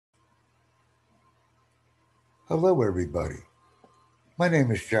Hello, everybody. My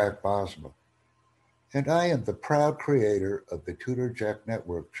name is Jack Bosma, and I am the proud creator of the Tutor Jack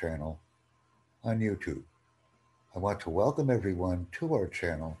Network channel on YouTube. I want to welcome everyone to our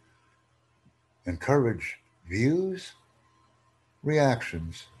channel, encourage views,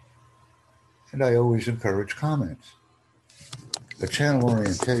 reactions, and I always encourage comments. The channel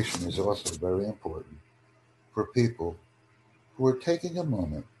orientation is also very important for people who are taking a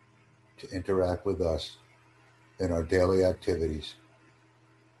moment to interact with us in our daily activities.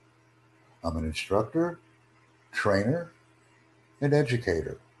 I'm an instructor, trainer, and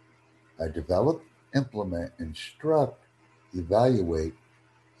educator. I develop, implement, instruct, evaluate,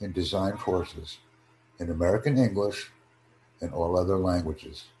 and design courses in American English and all other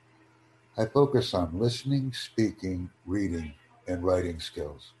languages. I focus on listening, speaking, reading, and writing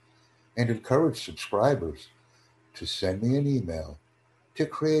skills and encourage subscribers to send me an email to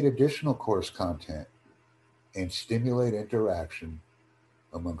create additional course content and stimulate interaction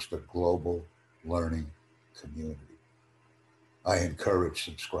amongst a global learning community. I encourage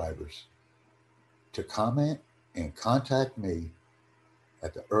subscribers to comment and contact me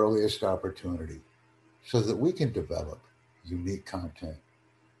at the earliest opportunity so that we can develop unique content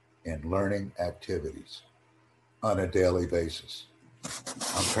and learning activities on a daily basis.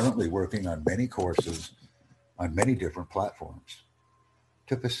 I'm currently working on many courses on many different platforms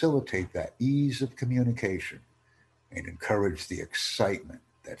to facilitate that ease of communication and encourage the excitement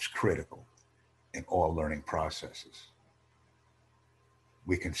that's critical in all learning processes.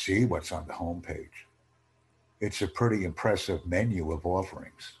 We can see what's on the homepage. It's a pretty impressive menu of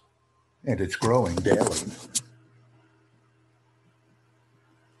offerings, and it's growing daily.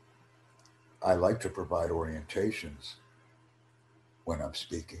 I like to provide orientations when I'm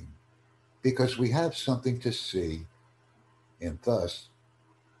speaking because we have something to see and thus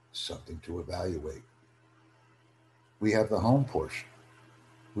something to evaluate. We have the home portion.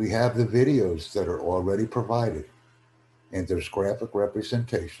 We have the videos that are already provided, and there's graphic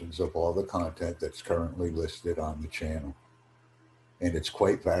representations of all the content that's currently listed on the channel, and it's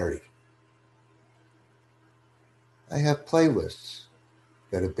quite varied. I have playlists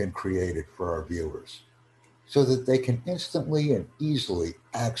that have been created for our viewers so that they can instantly and easily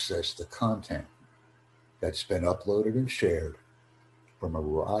access the content that's been uploaded and shared from a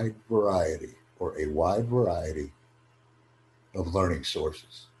wide variety of learning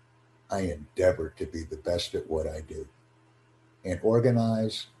sources. I endeavor to be the best at what I do and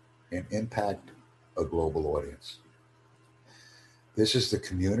organize and impact a global audience. This is the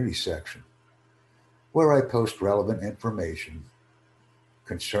community section where I post relevant information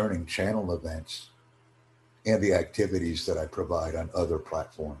concerning channel events and the activities that I provide on other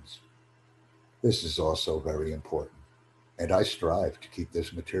platforms. This is also very important, and I strive to keep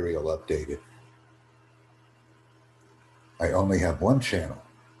this material updated. I only have one channel,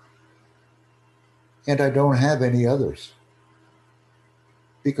 and I don't have any others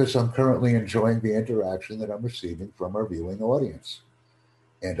because I'm currently enjoying the interaction that I'm receiving from our viewing audience.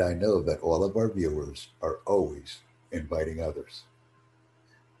 And I know that all of our viewers are always inviting others.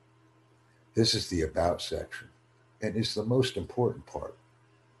 This is the About section and is the most important part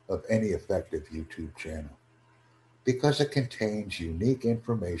of any effective YouTube channel because it contains unique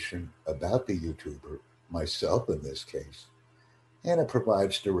information about the YouTuber, myself in this case, and it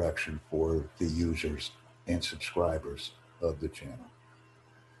provides direction for the users and subscribers of the channel.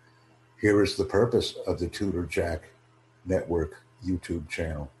 Here is the purpose of the Tutor Jack Network YouTube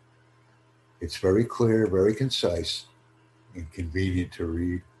channel. It's very clear, very concise, and convenient to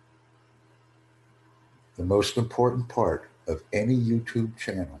read. The most important part of any YouTube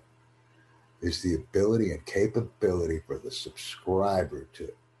channel is the ability and capability for the subscriber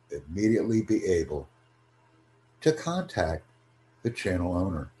to immediately be able to contact the channel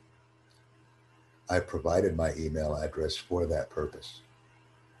owner. I provided my email address for that purpose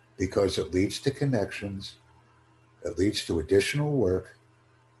because it leads to connections, it leads to additional work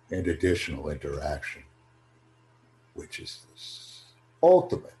and additional interaction, which is the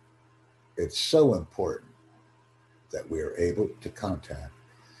ultimate. It's so important that we are able to contact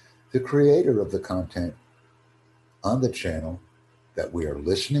the creator of the content on the channel that we are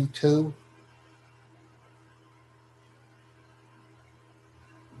listening to,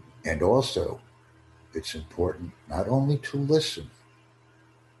 and also it's important not only to listen,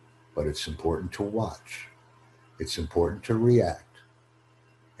 but it's important to watch. It's important to react.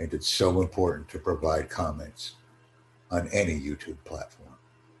 And it's so important to provide comments on any YouTube platform.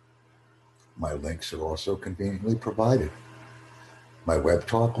 My links are also conveniently provided. My web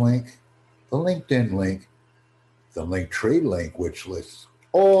talk link, the LinkedIn link, the Linktree link, which lists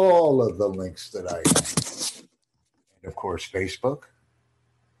all of the links that I have, and of course, Facebook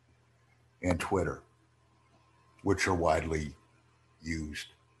and Twitter, which are widely used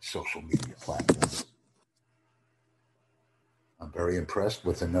social media platforms. I'm very impressed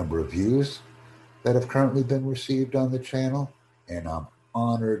with the number of views that have currently been received on the channel, and I'm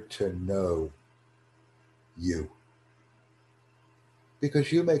honored to know you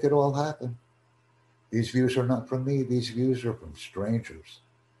because you make it all happen. These views are not from me, these views are from strangers.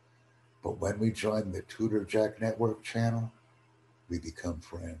 But when we join the Tutor Jack Network channel, we become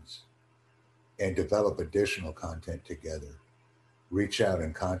friends and develop additional content together. Reach out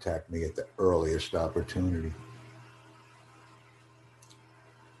and contact me at the earliest opportunity.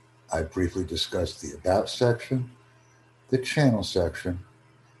 I briefly discussed the About section, the Channel section,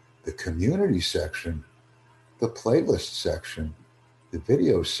 the Community section, the Playlist section, the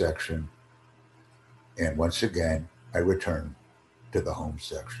Video section, and once again, I return to the Home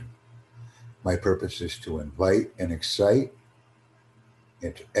section. My purpose is to invite and excite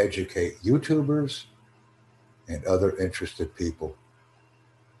and to educate YouTubers and other interested people.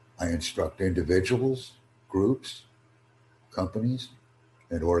 I instruct individuals, groups, companies,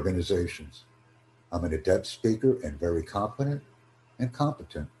 and organizations. I'm an adept speaker and very confident and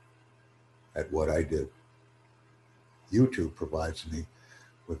competent at what I do. YouTube provides me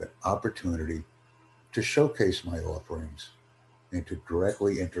with an opportunity to showcase my offerings and to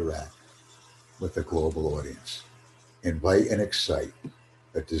directly interact with a global audience, invite and excite,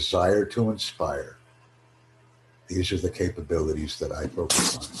 a desire to inspire. These are the capabilities that I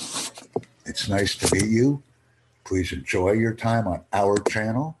focus on. It's nice to meet you. Please enjoy your time on our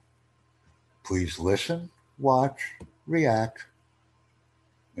channel. Please listen, watch, react,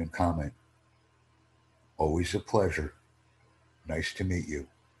 and comment. Always a pleasure. Nice to meet you.